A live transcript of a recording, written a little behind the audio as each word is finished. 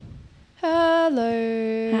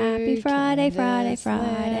Hello. Happy Friday, Candace Friday,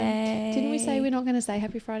 Lamb. Friday. Didn't we say we're not going to say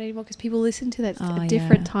Happy Friday anymore because people listen to that Oh, at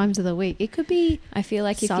different yeah. times of the week? It could be I feel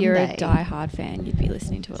like if you're a Sunday. die-hard fan, you'd be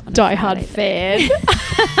listening to it on a Die-hard Friday.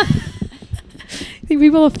 fan. Think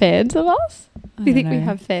people are fans of us? I Do you don't think we know.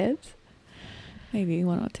 have fans? Maybe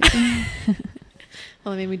one or two.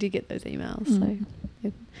 Well, I mean, we did get those emails. Mm. So,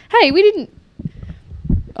 yeah. Hey, we didn't.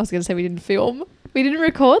 I was going to say we didn't film. We didn't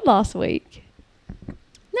record last week.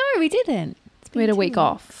 No, we didn't. It's We had been a week 2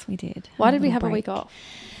 off. weeks. We did. Why did we little have a break. week off?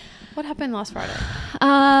 What happened last Friday?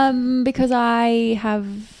 Because I have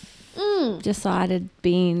decided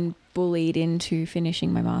being bullied into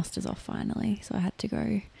finishing my master's off finally. So I had to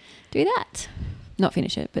go do that. Not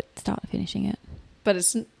finish it, but start finishing it. But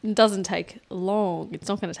it doesn't take long. It's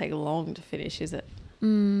not going to take long to finish, is it?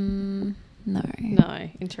 No. No.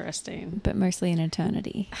 Interesting. But mostly an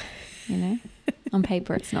eternity, you know? On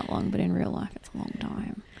paper it's not long, but in real life it's a long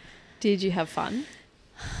time. Did you have fun?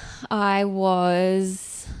 I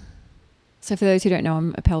was... So for those who don't know,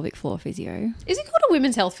 I'm a pelvic floor physio. Is it called a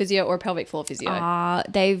women's health physio or a pelvic floor physio?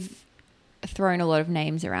 They've thrown a lot of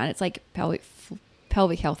names around. It's like pelvic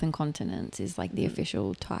health and continence is like the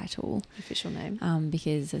official title. Official name.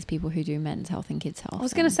 Because there's people who do men's health and kids health. I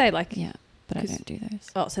was going to say like... Yeah, but I 'cause- don't do those.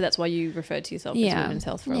 Oh, so that's why you referred to yourself as Yeah. women's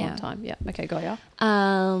health for a Yeah. long time. Yeah. Okay, go ya.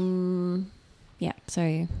 Yeah,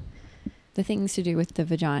 so the things to do with the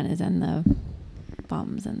vaginas and the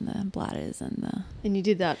bums and the bladders and the... And you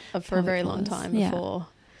did that for a Pelvic very long floors. time Yeah. before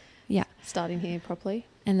Yeah. starting here properly.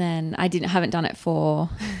 And then I haven't done it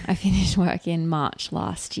I finished work in March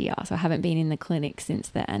last year, so I haven't been in the clinic since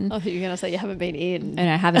then. I thought you were going to say you haven't been in. And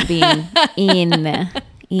I haven't been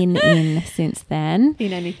in since then.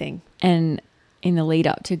 In anything. And in the lead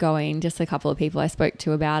up to going, just a couple of people I spoke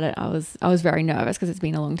to about it, I was very nervous because it's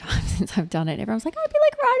been a long time since I've done it. Everyone's like, I'd be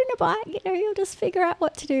like riding a bike, you'll just figure out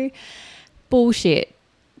what to do. Bullshit.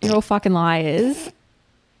 You're all fucking liars.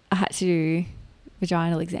 I had to do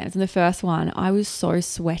vaginal exams. And the first one, I was so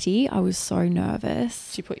sweaty. I was so nervous.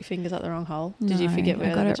 Did you put your fingers up the wrong hole? Did you No, forget I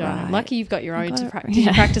where got the it vagina? right. Lucky you've got your I own got to it practice. right. Did you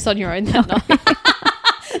Yeah. practice on your own that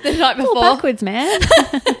night? The night All before? backwards, man.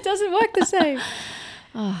 It doesn't work the same.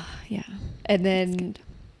 Oh, yeah. And then,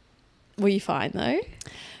 were you fine though?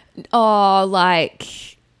 Oh,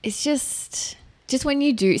 like it's just when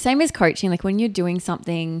you do, same as coaching, like when you're doing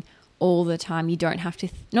something all the time, you don't have to,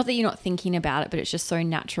 not that you're not thinking about it, but it's just so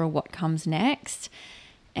natural what comes next.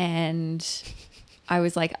 And I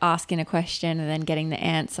was like asking a question and then getting the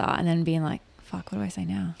answer and then being like, fuck, what do I say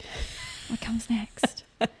now? What comes next?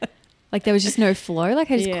 Like there was just no flow. Like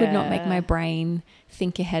I just could not make Yeah. my brain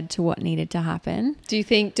think ahead to what needed to happen. Do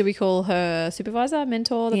we call her supervisor,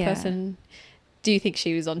 mentor, the Yeah. person? Do you think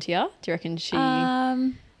she was onto you? Do you reckon she...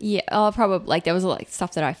 Yeah, oh, probably like there was like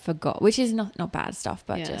stuff that I forgot, which is not bad stuff,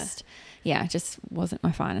 but Yeah. just wasn't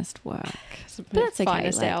my finest work. But But that's okay.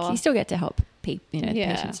 finest Like, hour. you still get to help people. You know,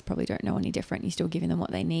 Yeah. patients probably don't know any different. You're still giving them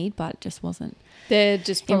what they need, but it just wasn't They're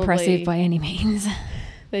just probably... impressive by any means.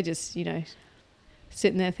 They're just,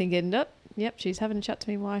 sitting there thinking, oh, yep, she's having a chat to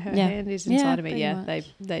me while her Yeah. hand is Yeah, inside of me. pretty Yeah,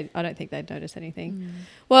 much. I don't think they'd notice anything.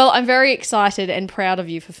 Well, I'm very excited and proud of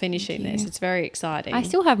you for finishing Thank this. you. It's very exciting. I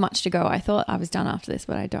still have much to go. I thought I was done after this,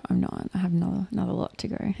 but I'm not. I have another lot to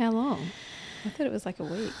go. How long? I thought it was like a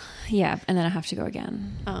week. Yeah, and then I have to go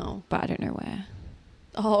again, Oh. but I don't know where.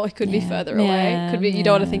 Oh, it could be Yeah. further away. Yeah, Could be. You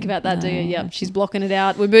don't want to yeah, think about that, do you? no. Yep, she's blocking it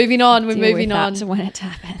out. We're moving on. We're Deal moving with on. that when it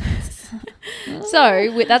happens.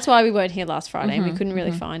 So that's why we weren't here last Friday and we Mhm, couldn't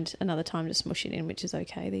really mhm. find another time to smush it in, which is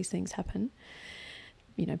okay. These things happen.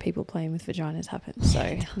 People playing with vaginas happen. So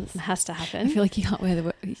it has to I happen. feel like you can't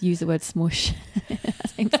use the word smush in the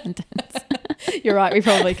same sentence. You're right. We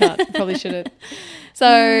probably can't. Probably shouldn't.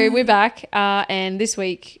 So we're back. And this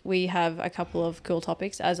week we have a couple of cool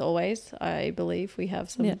topics. As always, I believe we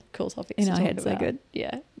have some Yeah. cool topics In to our talk heads, they're about. good.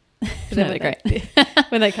 Yeah. No, they're great.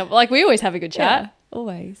 When they come. Like we always have a good chat. Yeah,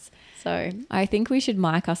 always. So. I think we should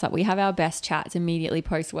mic us up. We have our best chats immediately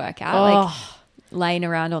post-workout, Oh. like laying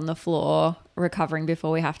around on the floor, recovering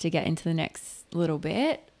before we have to get into the next little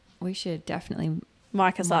bit. We should definitely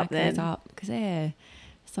Mic us up then. because they're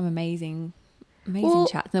some amazing Well-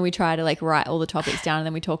 chats. And then we try to like write all the topics down and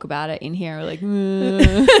then we talk about it in here. We're like,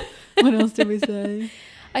 what else did we say?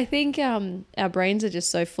 I think our brains are just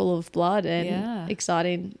so full of blood and Yeah.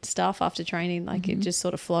 exciting stuff after training. Like it just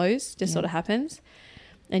sort of flows, just Yeah. sort of happens.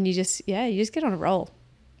 And you just get on a roll.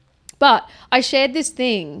 But I shared this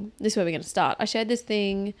thing. This is where we're going to start. I shared this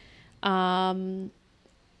thing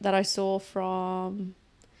that I saw from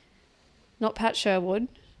not Pat Sherwood.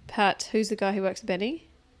 Pat, who's the guy who works at Benny?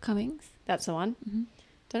 Cummings. That's the one.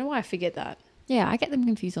 Don't know why I forget that. Yeah, I get them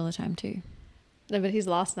confused all the time too. No, but his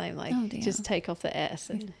last name, like, Oh, dear. just take off the S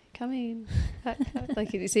and come in.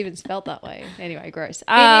 Like, it's even spelt that way. Anyway, gross.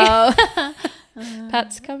 Pat's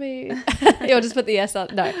coming. You'll just put the S on.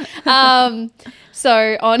 No.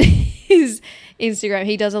 So on his Instagram,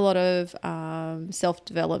 he does a lot of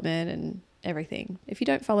self-development and everything. If you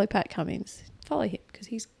don't follow Pat Cummins, follow him because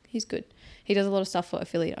he's good. He does a lot of stuff for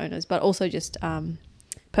affiliate owners, but also just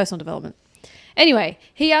personal development. Anyway,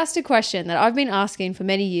 he asked a question that I've been asking for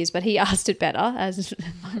many years, but he asked it better, as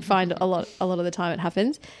I find a lot of the time it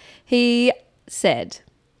happens. He said,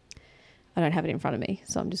 I don't have it in front of me,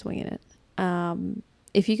 so I'm just winging it.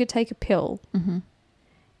 If you could take a pill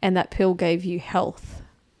and that pill gave you health,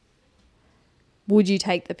 would you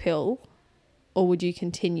take the pill or would you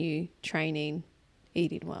continue training,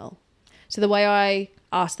 eating well? So the way I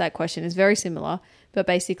asked that question is very similar, but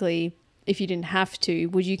basically, if you didn't have to,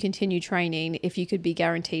 would you continue training if you could be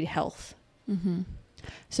guaranteed health? Mm-hmm.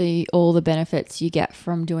 So all the benefits you get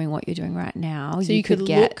from doing what you're doing right now, so you could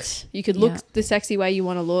get. You could look the sexy way you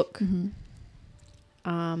want to look.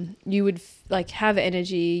 Mm-hmm. You would have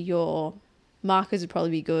energy. Your markers would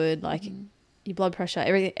probably be good. Like your blood pressure,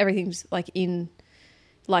 everything's like in,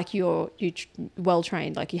 like you're well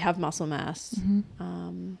trained. Like you have muscle mass.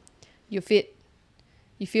 Mm-hmm. You're fit.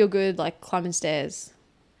 You feel good. Like climbing stairs.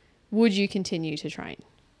 Would you continue to train?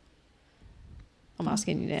 I'm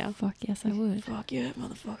asking you now. Fuck yes, I would. Fuck yeah,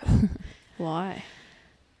 motherfucker. Why?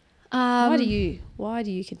 Why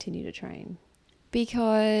do you continue to train?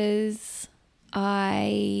 Because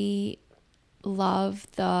I love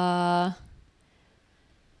the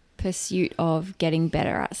pursuit of getting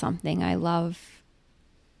better at something. I love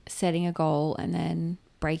setting a goal and then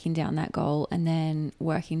breaking down that goal and then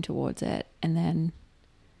working towards it and then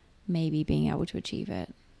maybe being able to achieve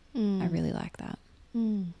it. I really like that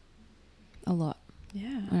a lot.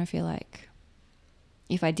 Yeah. And I feel like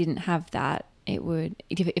if I didn't have that,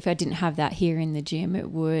 if I didn't have that here in the gym,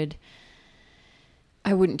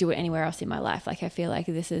 I wouldn't do it anywhere else in my life. Like I feel like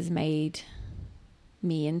this has made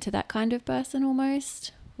me into that kind of person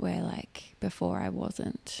almost, where like before I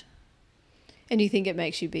wasn't. And do you think it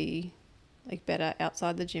makes you be like better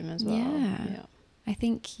outside the gym as well? Yeah. I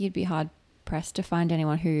think you'd be hard pressed to find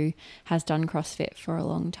anyone who has done CrossFit for a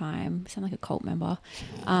long time, sound like a cult member,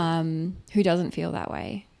 who doesn't feel that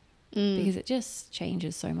way, because it just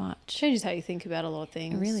changes so much. Changes how you think about a lot of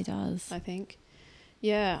things. It really does. I think.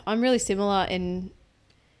 Yeah, I'm really similar in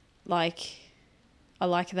like, I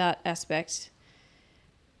like that aspect,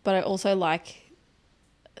 but I also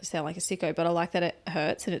sound like a sicko, but I like that it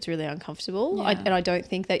hurts and it's really uncomfortable. Yeah. I don't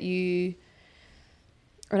think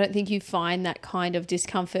you find that kind of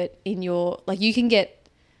discomfort in your, like you can get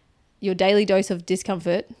your daily dose of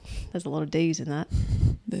discomfort. There's a lot of D's in that.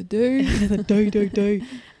 The D. The D.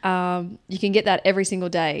 You can get that every single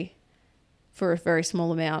day for a very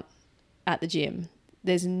small amount at the gym.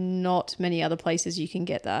 There's not many other places you can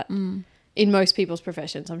get that in most people's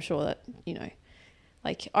professions. I'm sure that,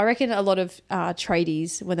 like I reckon a lot of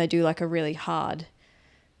tradies, when they do like a really hard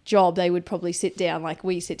job, they would probably sit down like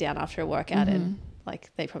we sit down after a workout and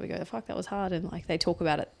like they probably go, the fuck, that was hard, and like they talk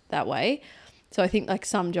about it that way. So I think like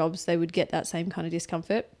some jobs they would get that same kind of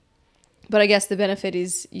discomfort, but I guess the benefit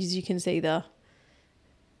is you can see the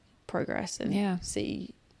progress and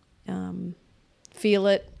see, feel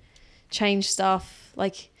it, change stuff.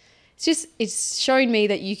 Like it's showing me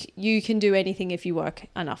that you can do anything if you work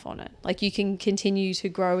enough on it. Like you can continue to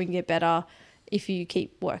grow and get better if you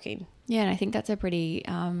keep working. Yeah, and I think that's a pretty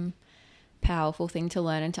powerful thing to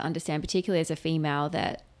learn and to understand, particularly as a female,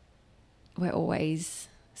 that we're always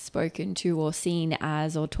spoken to or seen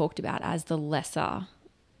as or talked about as the lesser,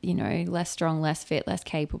 less strong, less fit, less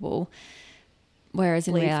capable. Whereas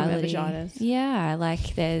in reality,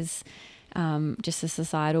 like there's just a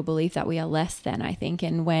societal belief that we are less than, I think.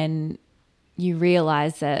 And when you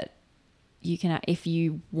realize that you can, if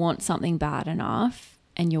you want something bad enough,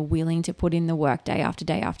 and you're willing to put in the work day after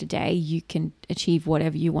day after day, you can achieve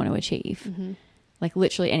whatever you want to achieve. Like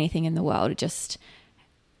literally anything in the world. It just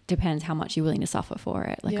depends how much you're willing to suffer for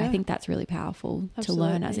it. Like I think that's really powerful to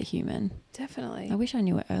learn as a human. Definitely. I wish I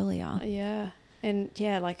knew it earlier. Yeah. And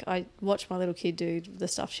yeah, like I watch my little kid do the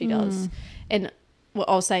stuff she does. And what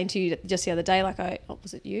I was saying to you just the other day, like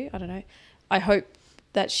was it you? I don't know. I hope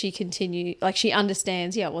that she she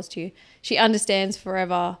understands. Yeah, it was to you. She understands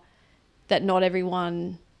forever that not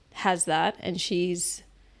everyone has that, and she's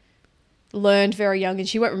learned very young, and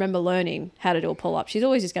she won't remember learning how to do a pull-up. She's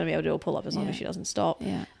always just going to be able to do a pull-up as long as she doesn't stop.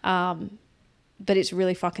 Yeah. But it's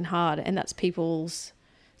really fucking hard, and that's people's,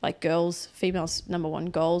 like females' number one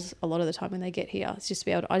goals a lot of the time when they get here. It's just to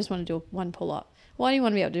be able to, I just want to do one pull-up. Why do you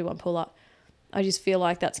want to be able to do one pull-up? I just feel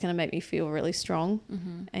like that's going to make me feel really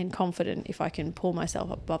strong and confident if I can pull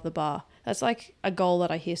myself up above the bar. That's like a goal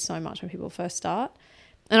that I hear so much when people first start.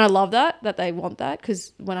 And I love that they want that,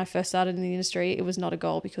 because when I first started in the industry, it was not a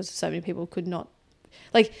goal because so many people could not.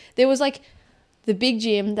 Like, there was like the big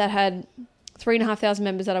gym that had 3,500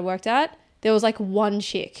 members that I worked at. There was like one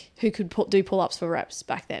chick who could do pull-ups for reps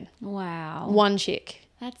back then. Wow. One chick.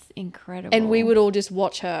 That's incredible. And we would all just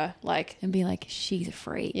watch her like. And be like, she's a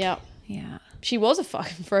freak. Yeah. Yeah. She was a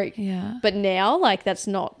fucking freak. Yeah. But now, like, that's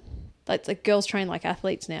not. Like girls train like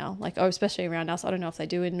athletes now. Like, especially around us. I don't know if they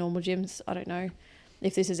do in normal gyms. I don't know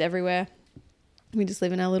if this is everywhere. We just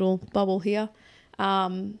live in our little bubble here.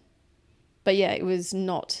 But yeah, it was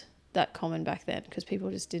not that common back then because people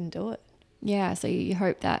just didn't do it. Yeah, so you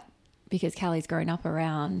hope that because Callie's grown up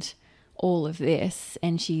around all of this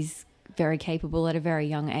and she's very capable at a very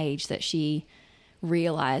young age, that she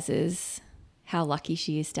realizes how lucky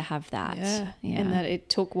she is to have that. Yeah. And that it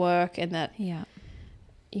took work, and that, yeah,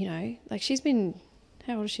 you know, like she's been,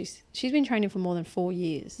 how old is she? She's been training for more than 4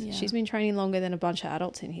 years. Yeah. She's been training longer than a bunch of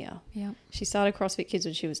adults in here. Yeah. She started CrossFit Kids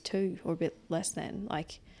when she was 2 or a bit less than.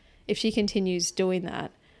 Like, if she continues doing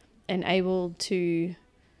that and able to,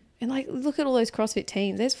 and like, look at all those CrossFit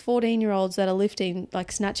teens. There's 14-year-olds that are lifting,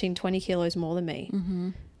 like snatching 20 kilos more than me. Mm-hmm.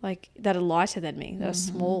 Like, that are lighter than me, that are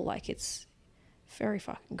small. Like, it's very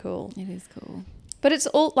fucking cool. It is cool. But it's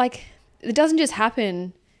all like, it doesn't just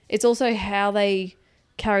happen. It's also how they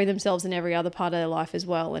carry themselves in every other part of their life as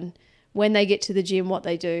well. And when they get to the gym, what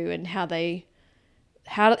they do and how they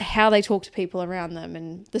talk to people around them,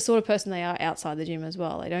 and the sort of person they are outside the gym as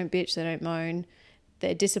well. They don't bitch, they don't moan.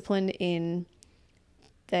 They're disciplined in,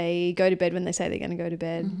 they go to bed when they say they're going to go to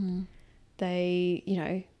bed. Mm-hmm. They, you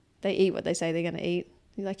know, they eat what they say they're going to eat.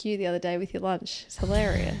 Like you the other day with your lunch. It's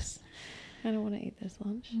hilarious. I don't want to eat this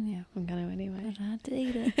lunch. Yeah. I'm going to anyway. I had to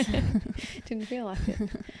eat it. Didn't feel like it.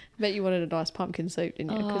 Bet you wanted a nice pumpkin soup,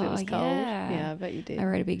 didn't you? Because it was cold. Yeah. I bet you did. I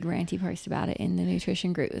wrote a big ranty post about it in the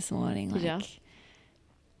nutrition group this morning. Did ya?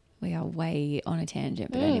 We are way on a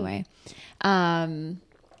tangent, but anyway.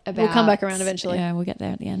 We'll come back around eventually. Yeah, we'll get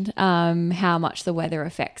there at the end. How much the weather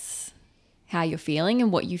affects how you're feeling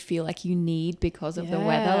and what you feel like you need because of the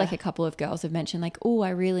weather. Like, a couple of girls have mentioned, like, oh,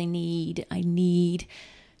 I need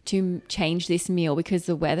to change this meal because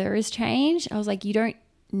the weather has changed. I was like, you don't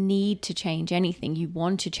need to change anything. You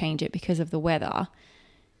want to change it because of the weather.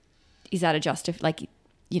 Is that like,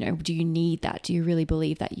 you know, do you need that? Do you really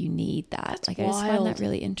believe that you need that? That's like, I just find that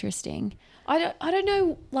really interesting. I don't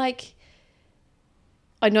know, like,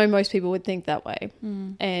 I know most people would think that way.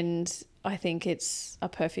 And I think it's a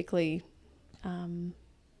perfectly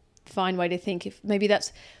fine way to think. If maybe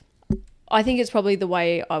that's, I think it's probably the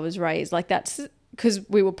way I was raised. Like, that's because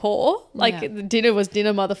we were poor. Like, the dinner was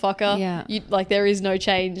dinner, motherfucker. Yeah. Like, there is no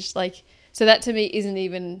change. Like, so that to me isn't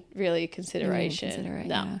even really a consideration.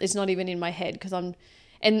 No, it's not even in my head because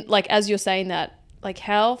and like, as you're saying that, like,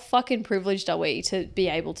 how fucking privileged are we to be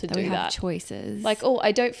able to do we have that? Choices. Like, oh,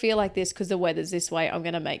 I don't feel like this because the weather's this way. I'm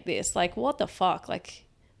going to make this. Like, what the fuck? Like,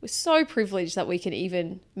 we're so privileged that we can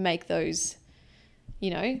even make those,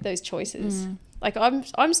 you know, those choices. Like,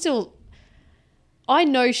 I'm still, I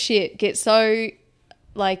know shit get so,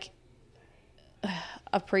 like,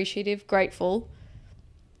 appreciative, grateful.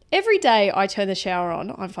 Every day I turn the shower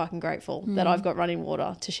on, I'm fucking grateful that I've got running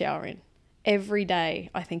water to shower in. Every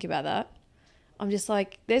day I think about that. I'm just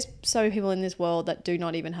like, there's so many people in this world that do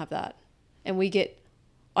not even have that. And we get,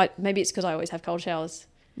 maybe it's because I always have cold showers.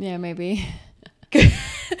 Yeah, maybe.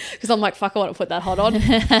 Because I'm like, fuck, I want to put that hot on.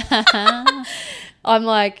 I'm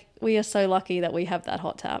like, we are so lucky that we have that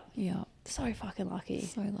hot tap. Yeah. So fucking lucky.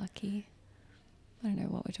 So lucky. I don't know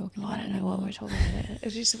what we're talking about. I don't know what we're talking about. It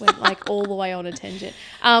just went like all the way on a tangent.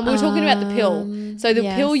 We were talking about the pill. So the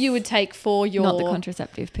pill you would take for your... Not the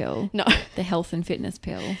contraceptive pill. No. The health and fitness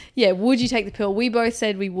pill. Yeah, would you take the pill? We both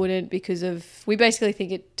said we wouldn't because of... We basically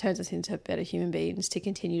think it turns us into better human beings to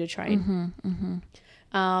continue to train.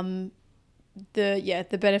 The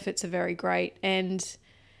benefits are very great. And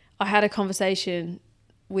I had a conversation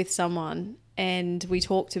with someone and we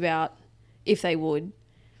talked about if they would.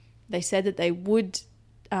 They said that they wouldn't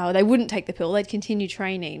take the pill. They'd continue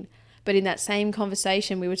training. But in that same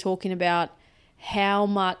conversation, we were talking about how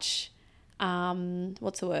much,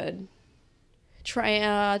 what's the word?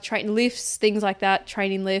 Train lifts, things like that,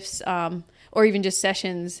 training lifts, or even just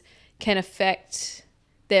sessions can affect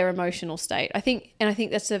their emotional state. I think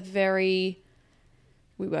that's we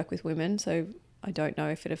work with women, so I don't know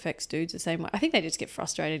if it affects dudes the same way. I think they just get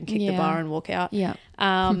frustrated and kick the bar and walk out. Yeah.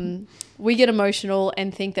 We get emotional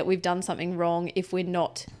and think that we've done something wrong if we're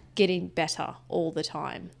not getting better all the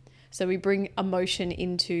time. So we bring emotion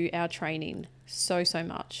into our training so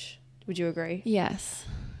much. Would you agree? Yes.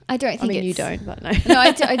 I don't think you don't, but no. No,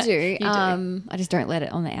 I do. You do. I just don't let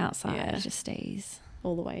it on the outside. Yeah. It just stays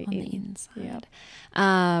all the way on in. the inside.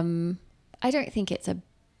 Yeah. I don't think it's a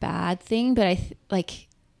bad thing, but like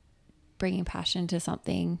bringing passion to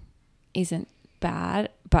something isn't bad,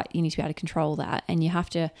 but you need to be able to control that, and you have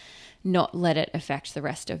to not let it affect the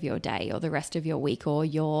rest of your day or the rest of your week or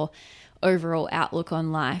your overall outlook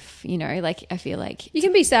on life. You know, like I feel like you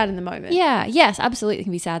can be sad in the moment. Yeah, yes, absolutely, you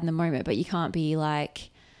can be sad in the moment, but you can't be like,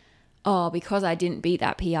 oh, because I didn't beat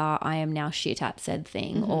that PR, I am now shit at said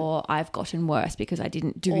thing, or I've gotten worse because I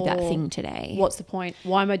didn't do that thing today. What's the point?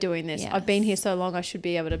 Why am I doing this? Yes. I've been here so long, I should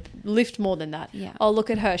be able to lift more than that. Yeah. Oh, look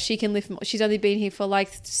at her. She can lift more. She's only been here for like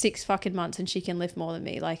 6 fucking months and she can lift more than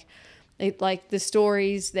me. Like the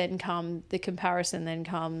stories then come, the comparison then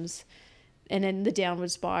comes, and then the downward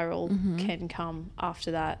spiral can come after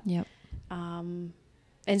that. Yep. And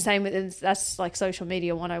same with, that's like social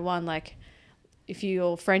media 101. Like, if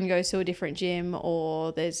your friend goes to a different gym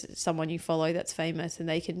or there's someone you follow that's famous and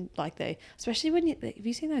they can especially when have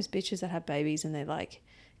you seen those bitches that have babies and they like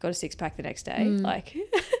got a 6-pack the next day? Like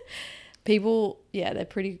people, yeah, they're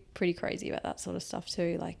pretty crazy about that sort of stuff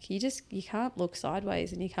too. Like you can't look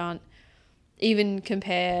sideways and you can't even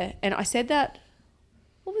compare. And I said that,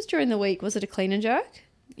 what was during the week? Was it a clean and jerk?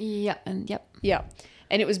 Yeah. And yep. Yeah.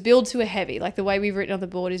 And it was build to a heavy. Like the way we've written on the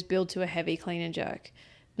board is build to a heavy clean and jerk.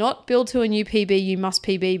 Not build to a new PB, you must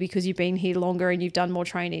PB because you've been here longer and you've done more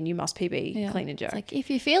training, you must PB, clean and jerk. It's like if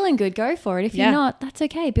you're feeling good, go for it. If you're not, that's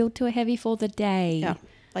okay. Build to a heavy for the day. Yeah.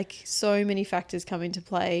 Like so many factors come into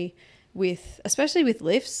play especially with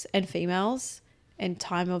lifts and females and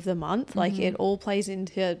time of the month. Like it all plays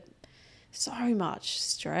into so much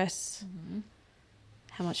stress.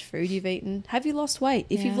 How much food you've eaten. Have you lost weight?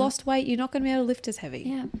 If you've lost weight, you're not going to be able to lift as heavy.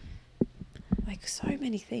 Yeah. Like so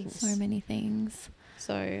many things. So many things.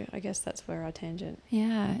 So I guess that's where our tangent.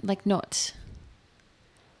 Yeah. Like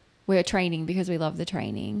we're training because we love the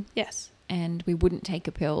training. Yes. And we wouldn't take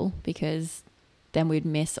a pill because then we'd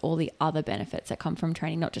miss all the other benefits that come from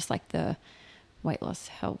training, not just like the weight loss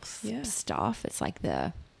health stuff. It's like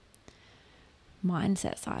the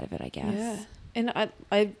mindset side of it, I guess. Yeah. And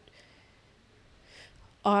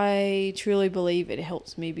I truly believe it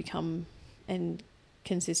helps me become and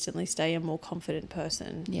consistently stay a more confident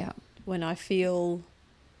person. Yeah. When I feel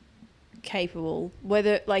capable,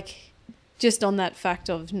 whether like just on that fact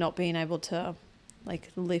of not being able to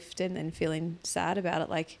like lift and then feeling sad about it.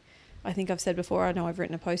 Like I think I've said before, I know I've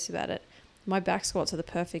written a post about it. My back squats are the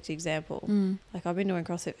perfect example. Like I've been doing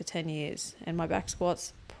CrossFit for 10 years and my back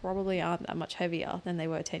squats probably aren't that much heavier than they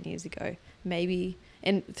were 10 years ago. Maybe.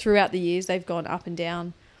 And throughout the years, they've gone up and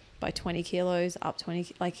down by 20 kilos, up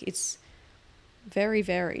 20. Like it's very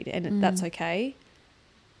varied and that's okay.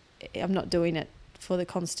 I'm not doing it for the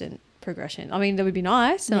constant progression. I mean, that would be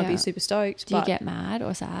nice and I'd be super stoked. Do you get mad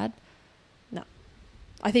or sad? No.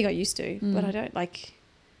 I think I used to, but I don't. Like,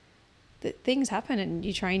 things happen and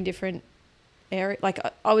you train different areas. Like,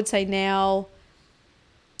 I would say now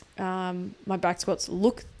my back squats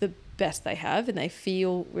look the best they have and they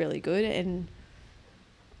feel really good and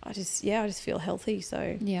I just feel healthy.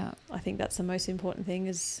 So yeah, I think that's the most important thing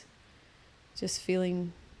is just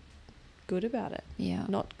feeling good about it. Yeah.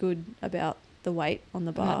 Not good about the weight on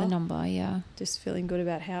the bar. About the number, yeah. Just feeling good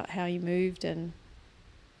about how you moved and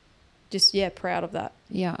just, proud of that.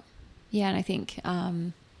 Yeah. Yeah, and I think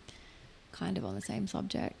kind of on the same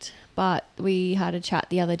subject, but we had a chat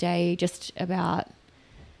the other day just about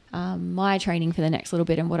my training for the next little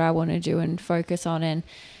bit and what I want to do and focus on. And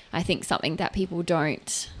I think something that people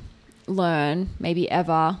don't learn maybe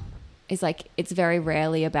ever is like it's very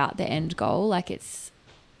rarely about the end goal. Like it's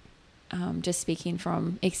just speaking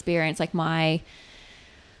from experience, like my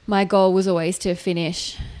goal was always to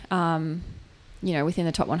finish within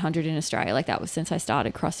the top 100 in Australia. Like that was since I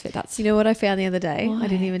started CrossFit. That's, you know what I found the other day? Why? I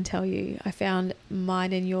didn't even tell you. I found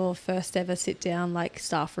mine and your first ever sit down like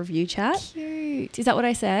staff review chat. Cute. Is that what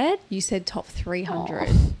I said? You said top 300.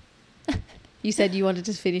 You said you wanted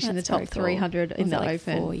to finish in the top 300 in the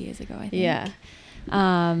Open 4 years ago, I think. Yeah.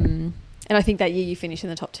 And I think that year you finished in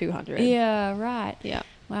the top 200. Yeah, right. Yeah.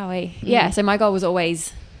 Wow. Yeah. So my goal was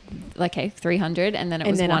always like 300 and then it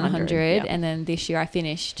was 100 and then this year I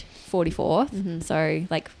finished 44th. So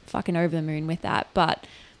like fucking over the moon with that. But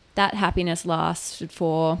that happiness lasted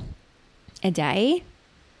for a day,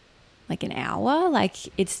 like an hour. Like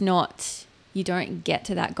it's not, you don't get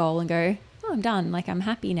to that goal and go, oh, I'm done. Like I'm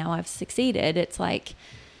happy now. I've succeeded. It's like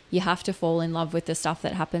you have to fall in love with the stuff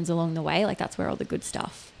that happens along the way. Like that's where all the good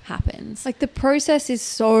stuff happens. Like the process is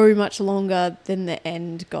so much longer than the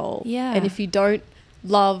end goal. Yeah. And if you don't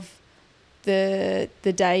love the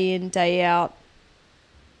day in, day out,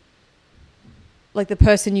 like the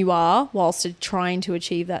person you are whilst trying to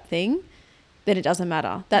achieve that thing, then it doesn't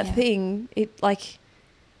matter. That thing, it like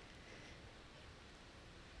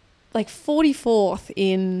 44th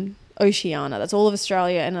in Oceania. That's all of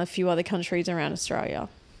Australia and a few other countries around Australia.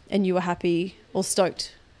 And you were happy or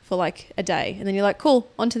stoked for like a day. And then you're like, cool,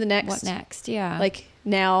 on to the next. What next? Yeah. Like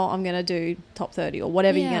now I'm going to do top 30 or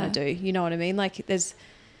whatever you're going to do. You know what I mean? Like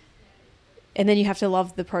and then you have to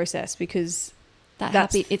love the process because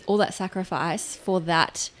it's all that sacrifice for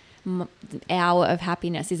that hour of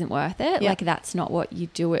happiness isn't worth it. Like that's not what you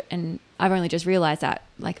do it. And I've only just realized that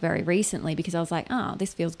like very recently because I was like, oh,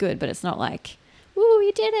 this feels good, but it's not like, woo,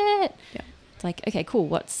 you did it. Yeah. It's like, okay, cool.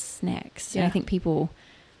 What's next? Yeah. And I think people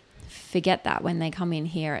forget that when they come in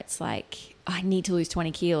here. It's like, I need to lose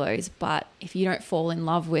 20 kilos. But if you don't fall in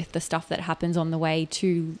love with the stuff that happens on the way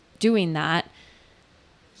to doing that,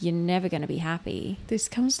 you're never going to be happy. This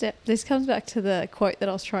comes back to the quote that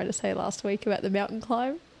I was trying to say last week about the mountain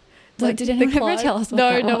climb. Like, did anyone ever tell us what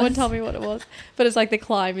that No was? one told me what it was. But it's like the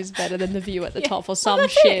climb is better than the view at the top or some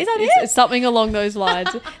that's shit. it. Is that It's something along those lines.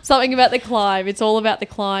 Something about the climb. It's all about the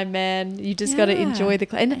climb, man. You just got to enjoy the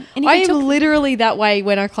climb. And I am literally that way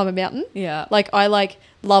when I climb a mountain. Yeah. Like I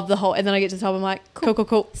love the whole, and then I get to the top, I'm like, cool,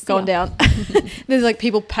 going down. There's like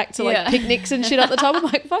people packed to like picnics and shit at the top. I'm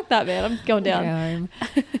like, fuck that, man. I'm going down.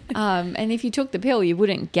 And if you took the pill, you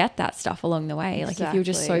wouldn't get that stuff along the way. Like if you're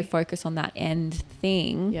just so focused on that end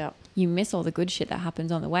thing, you miss all the good shit that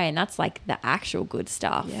happens on the way. And that's like the actual good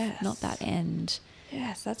stuff, not that end.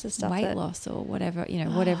 Yes, that's the stuff. Weight loss or whatever,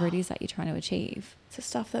 whatever it is that you're trying to achieve. It's the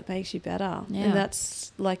stuff that makes you better. Yeah. And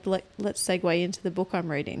that's like, let's segue into the book I'm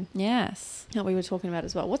reading. Yes. That we were talking about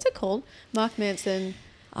as well. What's it called? Mark Manson.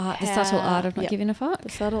 The Subtle Art of Not Giving a Fuck. The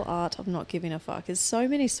Subtle Art of Not Giving a Fuck. There's so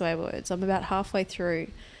many swear words. I'm about halfway through,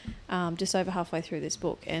 just over halfway through this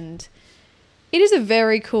book. And it is a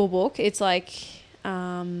very cool book. It's like,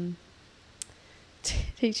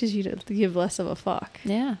 teaches you to give less of a fuck.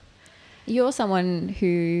 Yeah. You're someone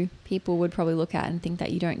who people would probably look at and think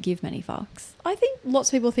that you don't give many fucks. I think lots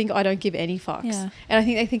of people think I don't give any fucks. Yeah. And I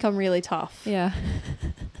think they think I'm really tough. Yeah.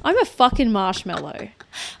 I'm a fucking marshmallow.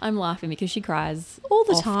 I'm laughing because she cries all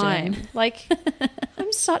the often. time. Like,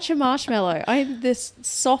 I'm such a marshmallow. I'm this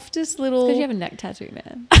softest little... Because you have a neck tattoo,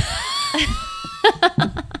 man.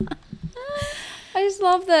 I just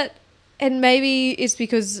love that. And maybe it's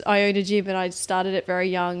because I own a gym and I started it very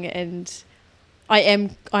young and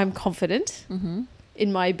I'm confident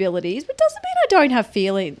in my abilities, but doesn't mean I don't have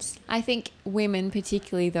feelings. I think women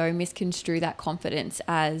particularly, though, misconstrue that confidence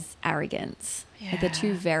as arrogance. Yeah. Like they're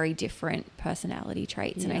two very different personality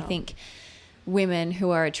traits. And I think women who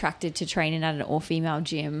are attracted to training at an all-female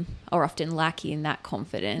gym are often lacking in that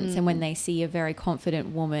confidence. And when they see a very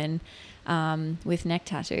confident woman with neck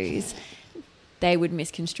tattoos, they would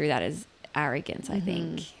misconstrue that as arrogance, I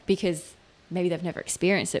think, because maybe they've never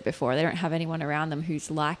experienced it before. They don't have anyone around them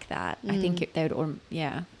who's like that. I think they would,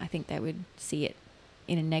 I think they would see it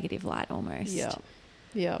in a negative light almost.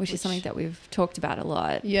 Yeah. Which is something that we've talked about a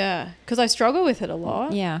lot. Yeah. Because I struggle with it a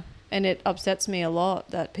lot. Yeah. And it upsets me a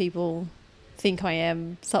lot that people think I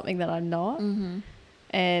am something that I'm not. Mm-hmm.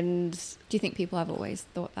 And do you think people have always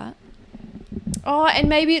thought that? Oh, and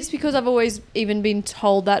maybe it's because I've always even been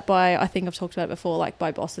told that by, I think I've talked about it before, like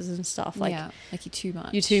by bosses and stuff. Like, like you're too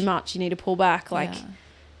much. You're too much. You need to pull back. Like,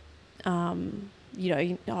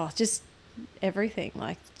 just everything.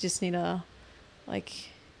 Like, just need to, like,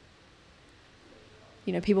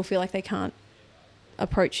 people feel like they can't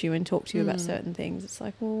approach you and talk to you about certain things. It's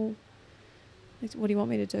like, well, what do you want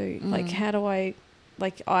me to do? Like, how do I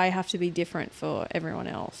have to be different for everyone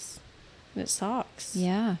else? And it sucks.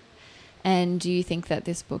 Yeah. And do you think that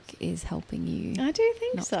this book is helping you? I do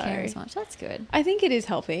think not so. Care as much. That's good. I think it is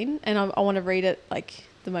helping, and I want to read it. Like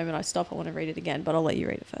the moment I stop, I want to read it again. But I'll let you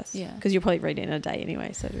read it first. Yeah. Because you'll probably read it in a day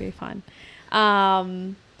anyway, so it'll be fine.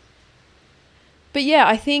 But yeah,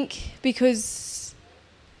 I think because,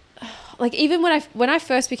 like, even when I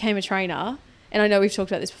first became a trainer, and I know we've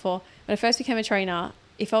talked about this before, when I first became a trainer,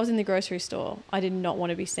 if I was in the grocery store, I did not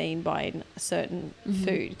want to be seen buying a certain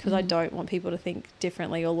food because I don't want people to think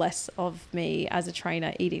differently or less of me as a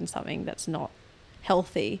trainer eating something that's not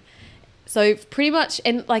healthy. So pretty much,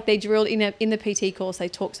 and like they drilled in the PT course, they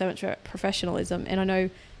talk so much about professionalism, and I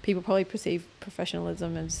know people probably perceive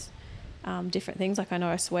professionalism as different things. Like I know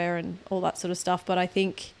I swear and all that sort of stuff, but I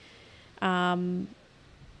think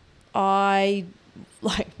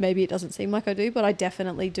maybe it doesn't seem like I do, but I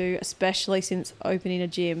definitely do, especially since opening a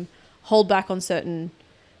gym, hold back on certain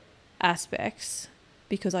aspects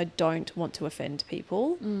because I don't want to offend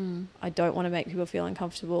people. I don't want to make people feel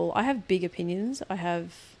uncomfortable. I have big opinions.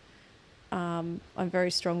 I'm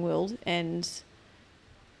very strong-willed, and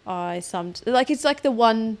it's like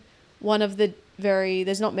one of the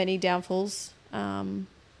there's not many downfalls. I mean,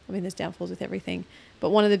 there's downfalls with everything, but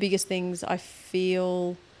one of the biggest things I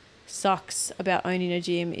feel sucks about owning a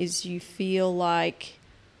gym is you feel like,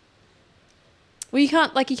 well, you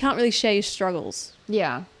can't really share your struggles.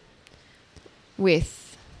 Yeah.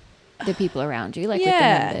 With the people around you, like with the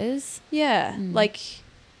members. Yeah. Like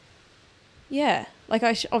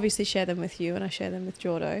I obviously share them with you, and I share them with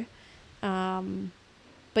Jordo.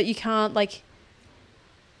 But you can't, like,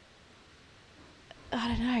 I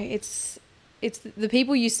don't know. It's the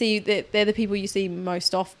people you see, they're the people you see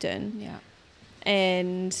most often. Yeah.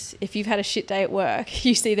 And if you've had a shit day at work,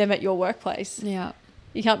 you see them at your workplace. Yeah.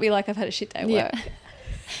 You can't be like, I've had a shit day at work.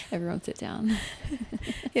 Everyone sit down.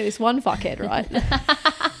 Yeah, this one fuckhead, right?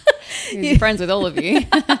 He's friends with all of you.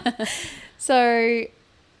 So,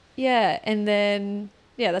 yeah, and then,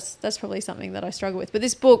 yeah, that's probably something that I struggle with. But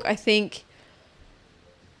this book, I think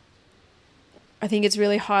it's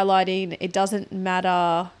really highlighting, it doesn't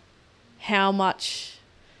matter how much,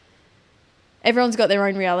 everyone's got their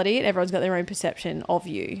own reality and everyone's got their own perception of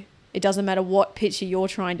you. It doesn't matter what picture you're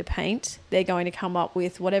trying to paint, they're going to come up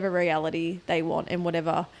with whatever reality they want,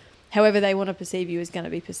 and however they want to perceive you is going to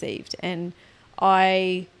be perceived. And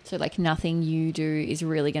so like nothing you do is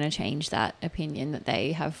really going to change that opinion that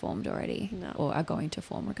they have formed already, or are going to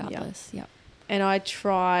form regardless. Yep. And I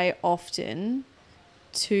try often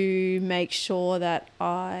to make sure that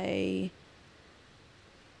I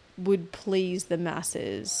would please the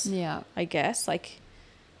masses. Yeah. I guess, like,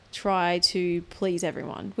 try to please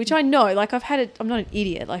everyone, which I know, like, I'm not an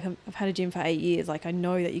idiot. Like, I've had a gym for 8 years. Like, I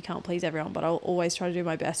know that you can't please everyone, but I'll always try to do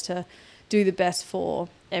my best to do the best for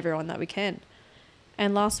everyone that we can.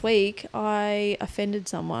 And last week I offended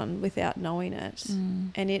someone without knowing it.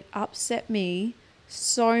 And it upset me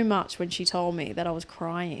so much when she told me that I was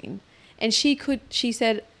crying. And she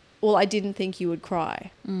said, well, I didn't think you would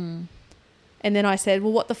cry. And then I said,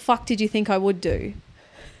 well, what the fuck did you think I would do?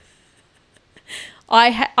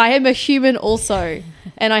 I am a human also,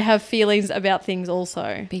 and I have feelings about things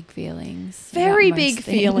also. Big feelings. Very big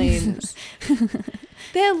feelings.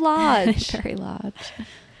 They're large. Very large.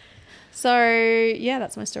 So, yeah,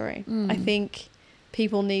 that's my story. I think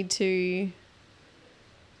people need to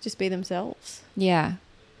just be themselves. Yeah.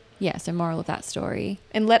 Yeah, so moral of that story.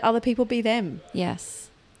 And let other people be them.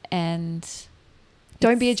 Yes. And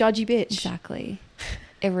don't be a judgy bitch. Exactly.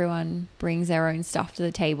 Everyone brings their own stuff to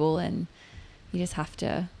the table, and you just have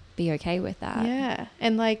to be okay with that. Yeah.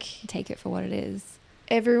 And, like, take it for what it is.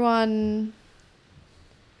 Everyone,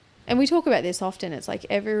 and we talk about this often, it's like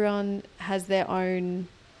everyone has their own,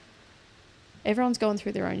 everyone's going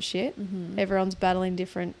through their own shit. Everyone's battling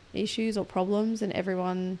different issues or problems, and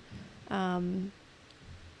everyone, some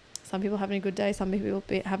people having a good day, some people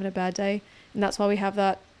having a bad day. And that's why we have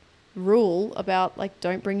that rule about, like,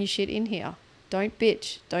 don't bring your shit in here. Don't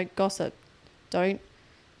bitch. Don't gossip. Don't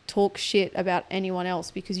talk shit about anyone else,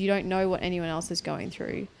 because you don't know what anyone else is going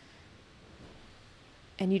through.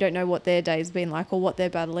 And you don't know what their day's been like or what they're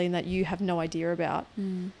battling that you have no idea about.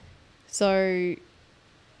 So,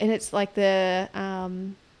 and it's like be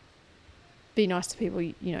nice to people,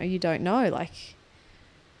 you don't know. Like,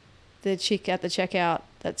 the chick at the checkout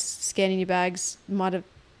that's scanning your bags her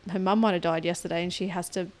mum might have died yesterday, and she has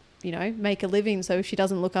to, make a living. So if she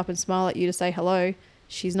doesn't look up and smile at you to say hello,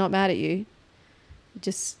 she's not mad at you.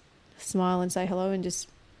 Just smile and say hello, and just,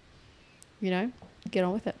 get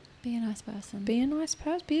on with it. Be a nice person. Be a nice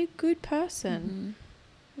person. Be a good person.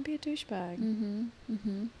 Don't be a douchebag.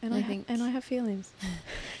 And I have feelings.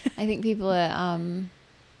 I think people are,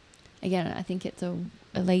 again, I think it's a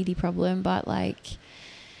lady problem, but, like,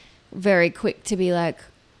 very quick to be like,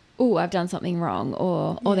 oh, I've done something wrong,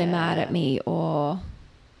 or they're mad at me, or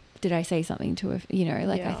did I say something to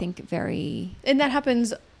I think very... And that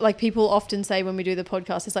happens, like, people often say when we do the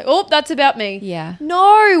podcast, it's like, oh, that's about me. Yeah.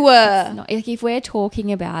 No! It's not, like, if we're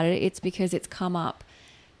talking about it, it's because it's come up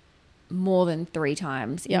more than 3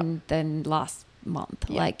 times in the last month.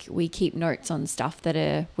 Like, we keep notes on stuff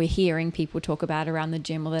that we're hearing people talk about around the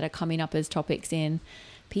gym, or that are coming up as topics in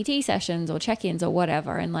PT sessions or check-ins or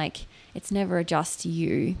whatever. And, like, it's never just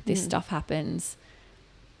you. This stuff happens.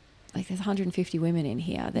 Like, there's 150 women in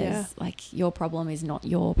here. There's like, your problem is not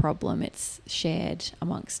your problem. It's shared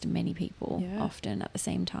amongst many people often at the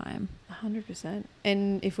same time. 100%.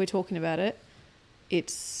 And if we're talking about it,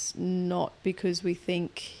 it's not because we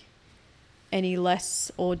think any less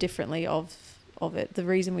or differently of of it. The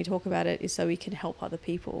reason we talk about it is so we can help other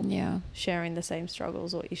people sharing the same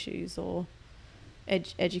struggles or issues, or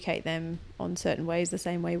educate them on certain ways, the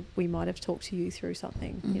same way we might have talked to you through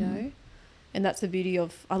something, you know. And that's the beauty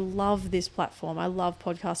of, I love this platform. I love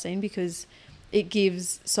podcasting because it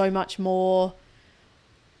gives so much more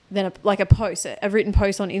than a post. A written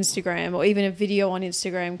post on Instagram or even a video on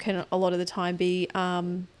Instagram can a lot of the time be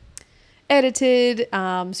edited,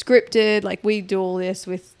 scripted. Like we do all this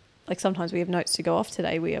with, like sometimes we have notes to go off.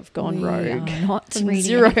 Today we have gone rogue. Not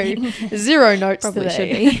zero notes Probably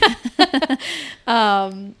today. should be.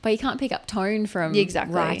 But you can't pick up tone from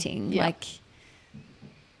writing. Yeah. Like,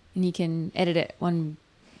 and you can edit it 1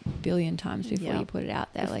 billion times before you put it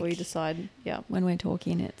out there. Before you decide, when we're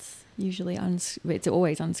talking, it's usually it's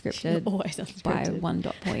always unscripted. Always unscripted. By one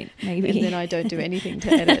dot point, maybe. And then I don't do anything to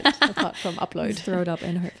edit apart from upload. Just throw it up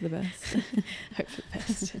and hope for the best. Hope for the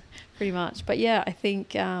best. Pretty much. But yeah, I think,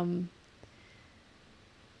 the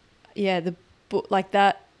book, like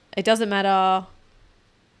that, it doesn't matter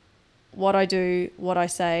what I do, what I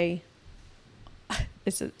say.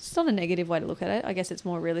 It's not a negative way to look at it. I guess it's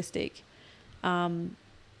more realistic.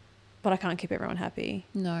 But I can't keep everyone happy.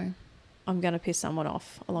 No. I'm going to piss someone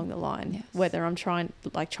off along the line, yes. whether I'm trying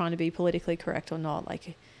to be politically correct or not.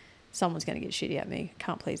 Like, someone's going to get shitty at me.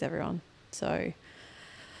 Can't please everyone. So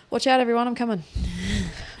watch out, everyone. I'm coming.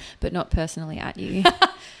 But not personally at you.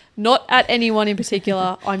 Not at anyone in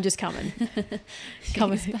particular. I'm just coming.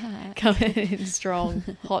 Coming in strong,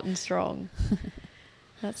 hot and strong.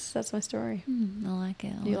 That's my story. I like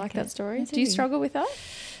it. Do you like that story? Do you struggle with that?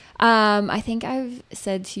 I think I've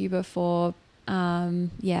said to you before,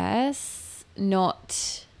 yes,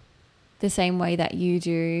 not the same way that you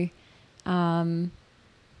do. I'm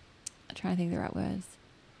trying to think of the right words.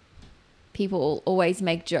 People always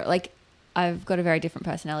make jokes. Like, I've got a very different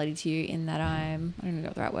personality to you in that I don't know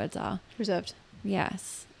what the right words are. Reserved.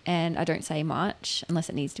 Yes. And I don't say much unless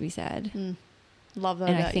it needs to be said. Love that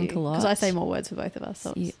and about I think you. a lot. Because I say more words for both of us.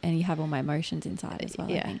 So and you have all my emotions inside as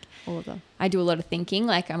well, I think. All of them. I do a lot of thinking.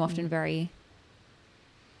 Like, I'm often very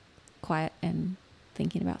quiet and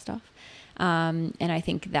thinking about stuff. And I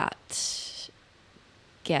think that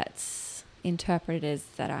gets interpreted as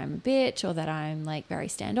that I'm a bitch, or that I'm like very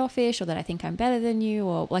standoffish, or that I think I'm better than you,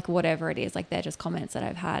 or like whatever it is. Like, they're just comments that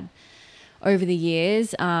I've had over the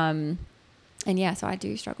years. And yeah, so I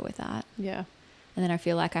do struggle with that. Yeah. And then I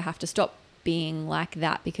feel like I have to stop being like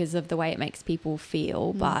that because of the way it makes people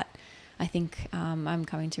feel. But I think I'm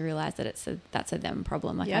coming to realize that that's a them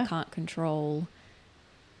problem. Like, I can't control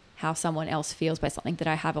how someone else feels by something that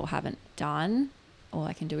I have or haven't done. All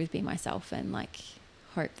I can do is be myself and like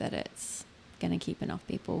hope that it's going to keep enough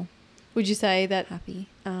people. Would you say that happy?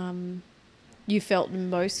 You felt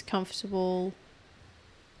most comfortable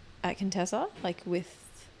at Contessa, like with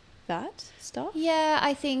that stuff? Yeah,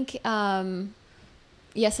 I think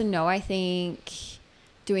yes and no. I think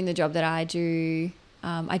doing the job that I do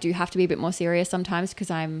have to be a bit more serious sometimes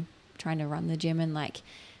because I'm trying to run the gym and like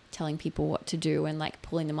telling people what to do and like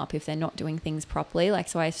pulling them up if they're not doing things properly. Like,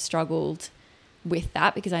 so I struggled with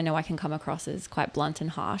that because I know I can come across as quite blunt and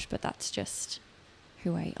harsh, but that's just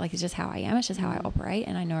it's just how I am. It's just how I operate.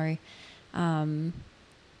 And I know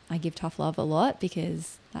I give tough love a lot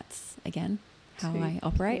because that's, again, how I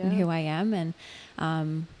operate and who I am. And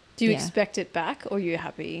do you expect it back, or are you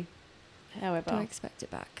happy however? Do I expect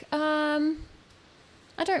it back? I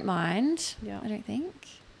don't mind. Yeah. I don't think.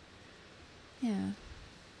 Yeah.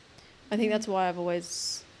 I think that's why I've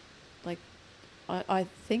always, like, I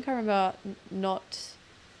think I remember not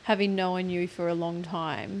having known you for a long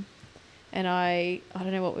time, and I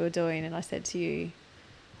don't know what we were doing, and I said to you,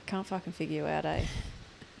 I can't fucking figure you out, eh?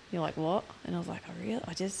 You're like, what? And I was like,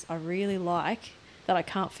 I really like that I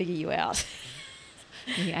can't figure you out.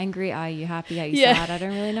 Are you angry? Are you happy? Are you sad? I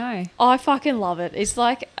don't really know. I fucking love it. It's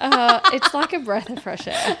like a breath of fresh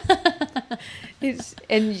air.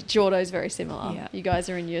 And Jordo's very similar. Yeah. You guys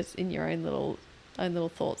are in your own little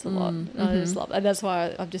thoughts a lot. I just love it. And that's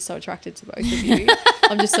why I'm just so attracted to both of you.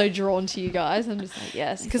 I'm just so drawn to you guys. I'm just like,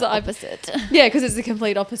 yes, because opposite. Yeah, because it's the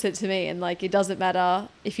complete opposite to me. And like, it doesn't matter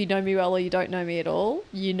if you know me well or you don't know me at all.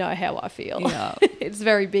 You know how I feel. Yeah. It's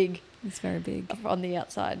very big. It's very big on the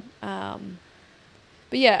outside.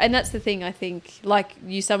 But yeah, and that's the thing, I think, like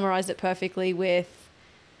you summarized it perfectly with,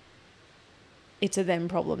 it's a them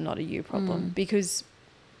problem, not a you problem. Because,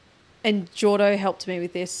 and Jordo helped me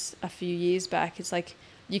with this a few years back. It's like,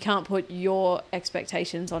 you can't put your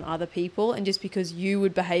expectations on other people, and just because you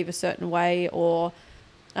would behave a certain way or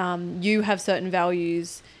you have certain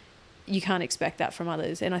values, you can't expect that from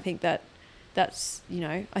others. And I think that's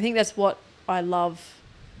what I love,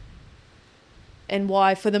 and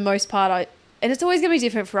why for the most part and it's always going to be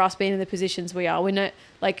different for us being in the positions we are. We're not,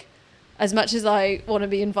 like, as much as I want to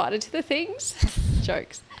be invited to the things,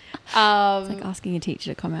 jokes. It's like asking a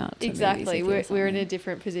teacher to come out. To Exactly. movies We're in a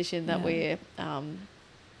different position that we're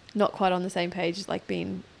not quite on the same page as, like,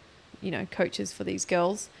 being, you know, coaches for these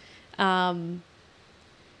girls. But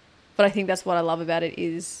I think that's what I love about it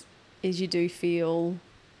is you do feel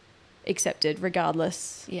accepted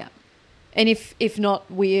regardless. Yeah. And if not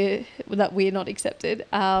we're not accepted,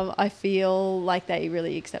 I feel like they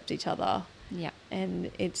really accept each other. Yeah.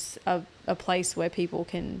 And it's a place where people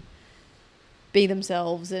can be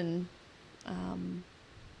themselves, and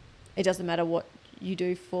it doesn't matter what you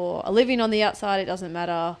do for a living on the outside. It doesn't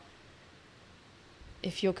matter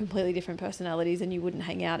if you're completely different personalities and you wouldn't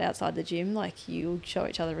hang out outside the gym. Like, you show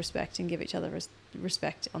each other respect and give each other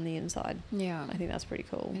respect on the inside. Yeah. I think that's pretty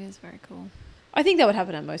cool. It is very cool. I think that would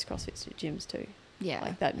happen at most CrossFit gyms too. Yeah.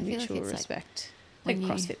 Like that I feel mutual it's respect, like like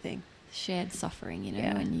when CrossFit thing. Shared suffering, you know,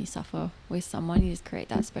 Yeah. when you suffer with someone, you just create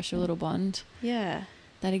that special little bond Yeah.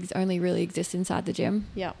 that only really exists inside the gym.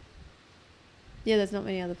 Yeah. Yeah, there's not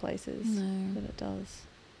many other places No. that it does.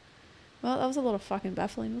 Well, that was a lot of fucking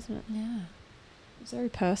baffling, wasn't it? Yeah. It was very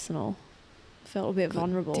personal. Felt a bit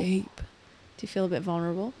vulnerable. Deep. Do you feel a bit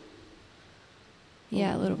vulnerable?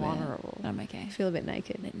 Yeah, a Or little vulnerable. bit. I'm okay. I feel a bit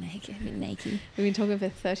naked. A bit naked. A bit naked. We've been talking for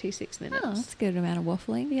 36 minutes. Oh, that's a good amount of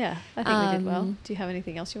waffling. Yeah, I think we did well. Um, Do you have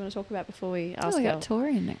anything else you want to talk about before we ask? We got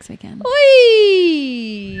touring next weekend.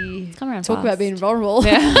 Oi! Come around Talk fast. about being vulnerable.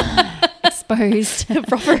 Yeah. Exposed.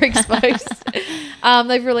 Proper exposed.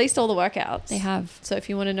 They've released all the workouts. They have. So if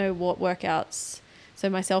you want to know what workouts, so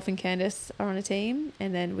myself and Candice are on a team,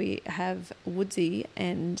 and then we have Woodsy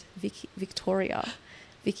and Vicky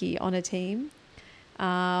on a team.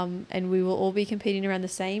 And we will all be competing around the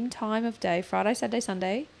same time of day, Friday, Saturday,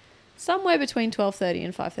 Sunday, somewhere between 12:30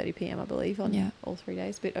 and 5:30 p.m, I believe, on all 3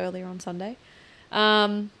 days, a bit earlier on Sunday.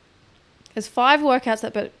 There's 5 workouts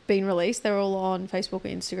that have been released. They're all on Facebook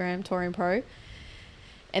and Instagram, Torian Pro.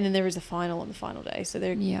 And then there is a final on the final day. So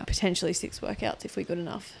there are potentially 6 workouts if we're good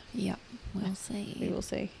enough. Yep. We'll see. We will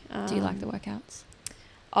see. Do you like the workouts?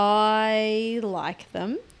 I like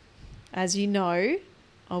them. As you know,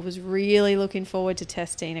 I was really looking forward to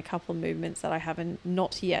testing a couple of movements that I haven't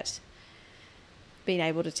not yet been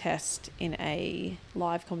able to test in a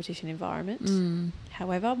live competition environment.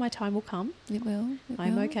 However, my time will come. It will.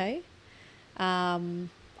 I'm okay.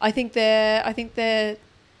 I think they're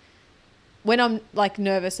when I'm like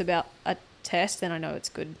nervous about a test, then I know it's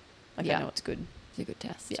good. Like I know it's good. It's a good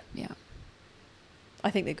test. Yeah. I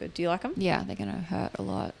think they're good. Do you like them? Yeah, they're going to hurt a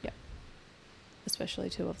lot. Yeah. Especially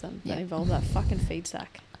 2 of them that involve that fucking feed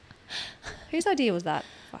sack. Whose idea was that?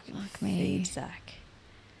 Fucking feed sack.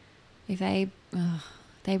 If they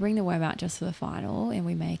bring the worm out just for the final and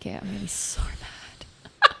we make it, I'm going to be so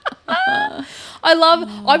mad.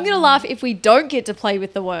 I'm going to laugh if we don't get to play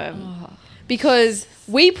with the worm. Because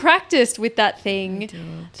we practiced with that thing.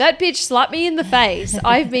 That bitch slapped me in the face.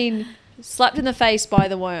 I've been slapped in the face by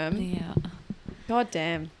the worm. Yeah. God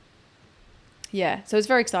damn. Yeah, so it's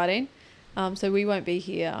very exciting. So we won't be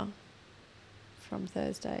here from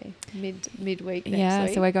Thursday, midweek next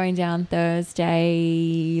week. So we're going down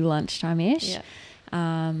Thursday lunchtime-ish.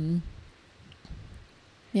 Yeah.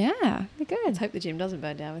 Yeah, we're good. Let's hope the gym doesn't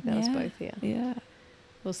burn down without us both here. Yeah.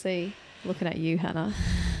 We'll see. Looking at you, Hannah,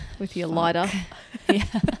 with your lighter. Yeah.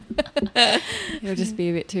 It'll just be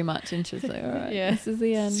a bit too much and she's like, all right, this is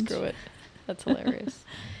the end. Screw it. That's hilarious.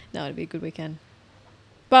 No, it'll be a good weekend.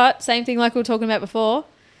 But same thing like we were talking about before.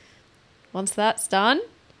 Once that's done,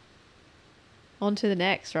 on to the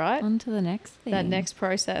next, right? On to the next thing. That next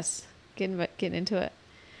process. Getting into it.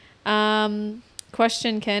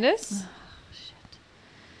 Question, Candice. Oh, shit.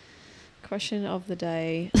 Question of the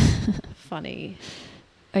day. Funny.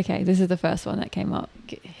 Okay, this is the first one that came up.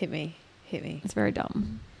 Hit me. It's very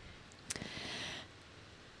dumb.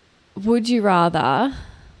 Would you rather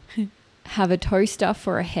have a toaster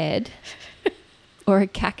for a head or a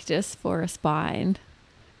cactus for a spine?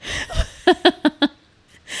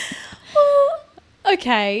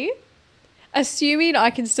 Okay. Assuming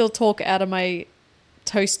I can still talk out of my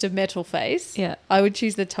toaster metal face, I would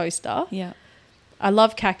choose the toaster. Yeah. I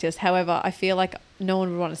love cactus. However, I feel like no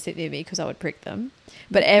one would want to sit near me because I would prick them.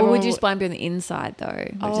 But Or would your spine be on the inside though?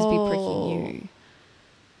 It would just be pricking you.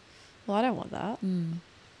 Well, I don't want that.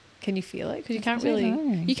 Can you feel it? Because you can't I don't really...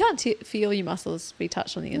 know. You can't feel your muscles be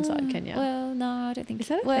touched on the inside, can you? Well, no, I don't think... Is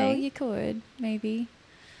that a well, thing? you could, maybe.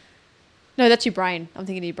 No, that's your brain. I'm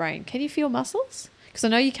thinking of your brain. Can you feel muscles? Because I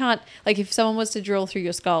know you can't... Like, if someone was to drill through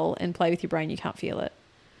your skull and play with your brain, you can't feel it.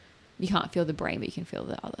 You can't feel the brain, but you can feel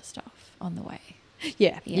the other stuff on the way.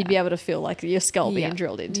 Yeah. You'd be able to feel, like, your skull being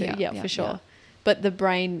drilled into. Yeah, for sure. but the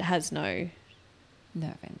brain has no.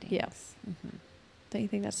 Nerve endings. Yeah. Mm-hmm. Don't you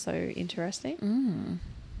think that's so interesting? Mm.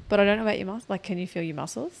 But I don't know about your muscles. Like, can you feel your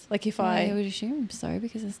muscles? Like, if I would assume so,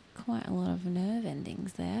 because there's quite a lot of nerve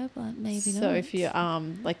endings there, but maybe not. So if your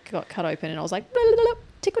arm like got cut open and I was like, blah, blah, blah,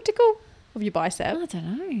 tickle, tickle of your bicep. I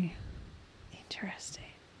don't know. Interesting.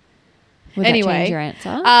 Would Anyway, that change your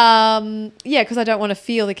answer? Yeah, because I don't want to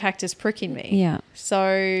feel the cactus pricking me. Yeah.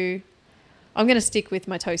 So I'm going to stick with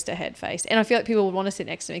my toaster head face. And I feel like people would want to sit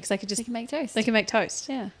next to me because they could just, They can make toast. they can make toast.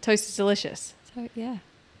 Yeah. Toast is delicious. So, yeah.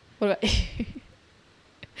 What about you?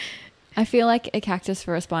 I feel like a cactus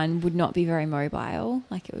for a spine would not be very mobile.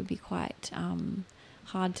 Like, it would be quite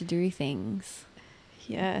hard to do things.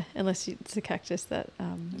 Yeah, unless it's a cactus that you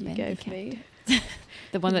Bendy gave me.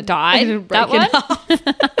 The one that died? And That break in one? half.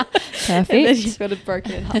 Perfect. And then you've got a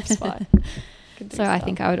broken in half spine. So I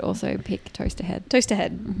think I would also pick toaster head. Toaster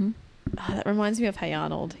head. Mm-hmm. Oh, that reminds me of Hey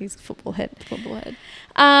Arnold. He's football head. Football head.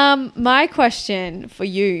 My question for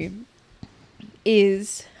you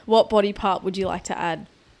is, what body part would you like to add?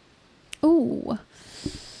 Ooh.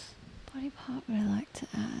 Body part would I like to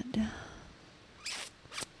add?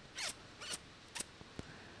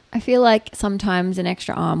 I feel like sometimes an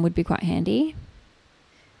extra arm would be quite handy.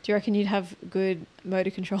 Do you reckon you'd have good motor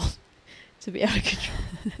control to be able to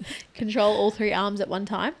control all three arms at one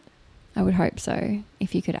time? I would hope so.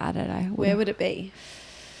 If you could add it, I would. Where would it be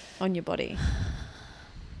on your body?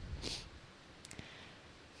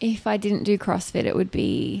 If I didn't do CrossFit, it would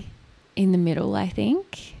be in the middle, I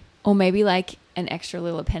think. Or maybe like an extra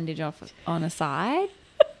little appendage on a side.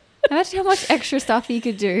 Imagine how much extra stuff you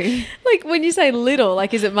could do. Like, when you say little,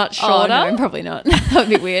 like, is it much shorter? Oh, no, probably not. That would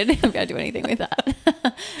be weird. I'm going to do anything with that.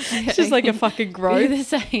 It's just like a fucking growth. The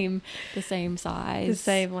same size. The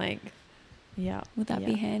same length. Yeah. Would that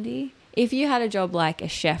be handy? If you had a job like a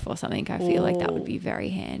chef or something, I feel like that would be Ooh. very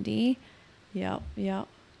handy. Yeah, yeah.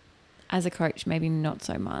 As a coach, maybe not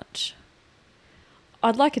so much.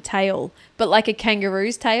 I'd like a tail, but like a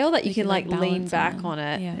kangaroo's tail that you can like lean balance back on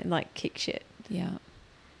it Yeah. and like kick shit. Yeah.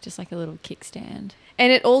 Just like a little kickstand.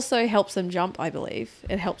 And it also helps them jump, I believe.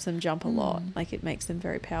 It helps them jump a lot. Mm. Like, it makes them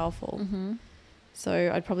very powerful. Mm-hmm.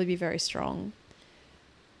 So I'd probably be very strong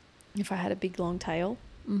if I had a big long tail.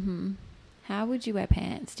 Mm-hmm. How would you wear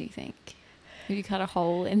pants, do you think? Would you cut a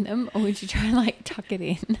hole in them, or would you try and like tuck it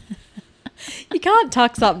in? You can't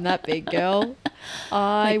tuck something that big, girl.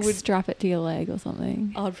 I Like would strap it to your leg or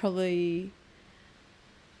something. I'd probably...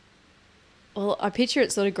 Well, I picture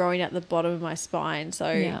it sort of growing at the bottom of my spine, so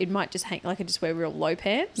it might just hang... Like, I just wear real low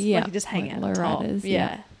pants. Yeah. Like, it just hang like out low the top. riders.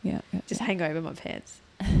 Yeah. Yeah. Just hang over my pants.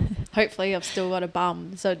 Hopefully I've still got a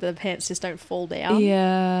bum, so the pants just don't fall down.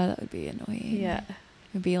 Yeah, that would be annoying. Yeah. It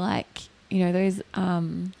would be like, you know, those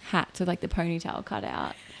hats with like the ponytail cut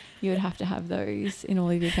out. You would have to have those in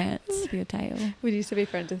all of your pants for your tail. Would you still be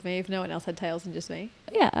friends with me if no one else had tails and just me?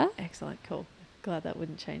 Yeah. Excellent. Cool. Glad that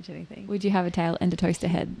wouldn't change anything. Would you have a tail and a toaster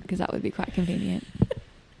head? Because that would be quite convenient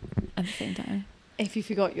at the same time. If you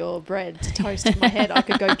forgot your bread to toast in my head, I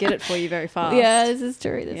could go get it for you very fast. Yeah, this is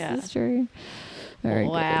true. This is true. Very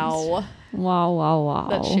wow. good. Wow.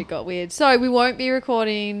 That shit got weird. So we won't be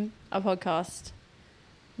recording a podcast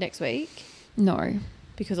next week No.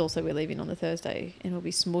 because also we're leaving on the Thursday and we'll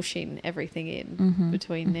be smushing everything in Mm-hmm.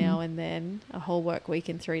 between now and then, a whole work week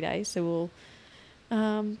in 3 days. So we'll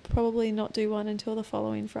probably not do one until the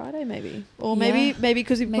following Friday, maybe. Or maybe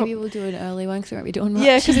because Maybe we'll do an early one because we won't be doing much.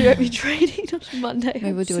 Yeah, because we won't be training on Monday.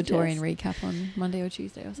 Maybe we'll do a Torian recap on Monday or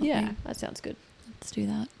Tuesday or something. Yeah, that sounds good. Let's do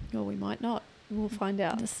that. Or we might not. We'll find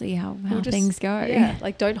out. Just see how We'll just- things go. Yeah,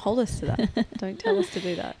 like, don't hold us to that. Don't tell us to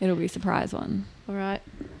do that. It'll be a surprise one. All right.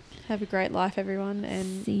 Have a great life, everyone,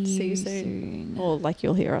 and see you soon. soon. Or like,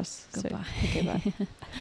 you'll hear us soon. Goodbye. Okay, bye.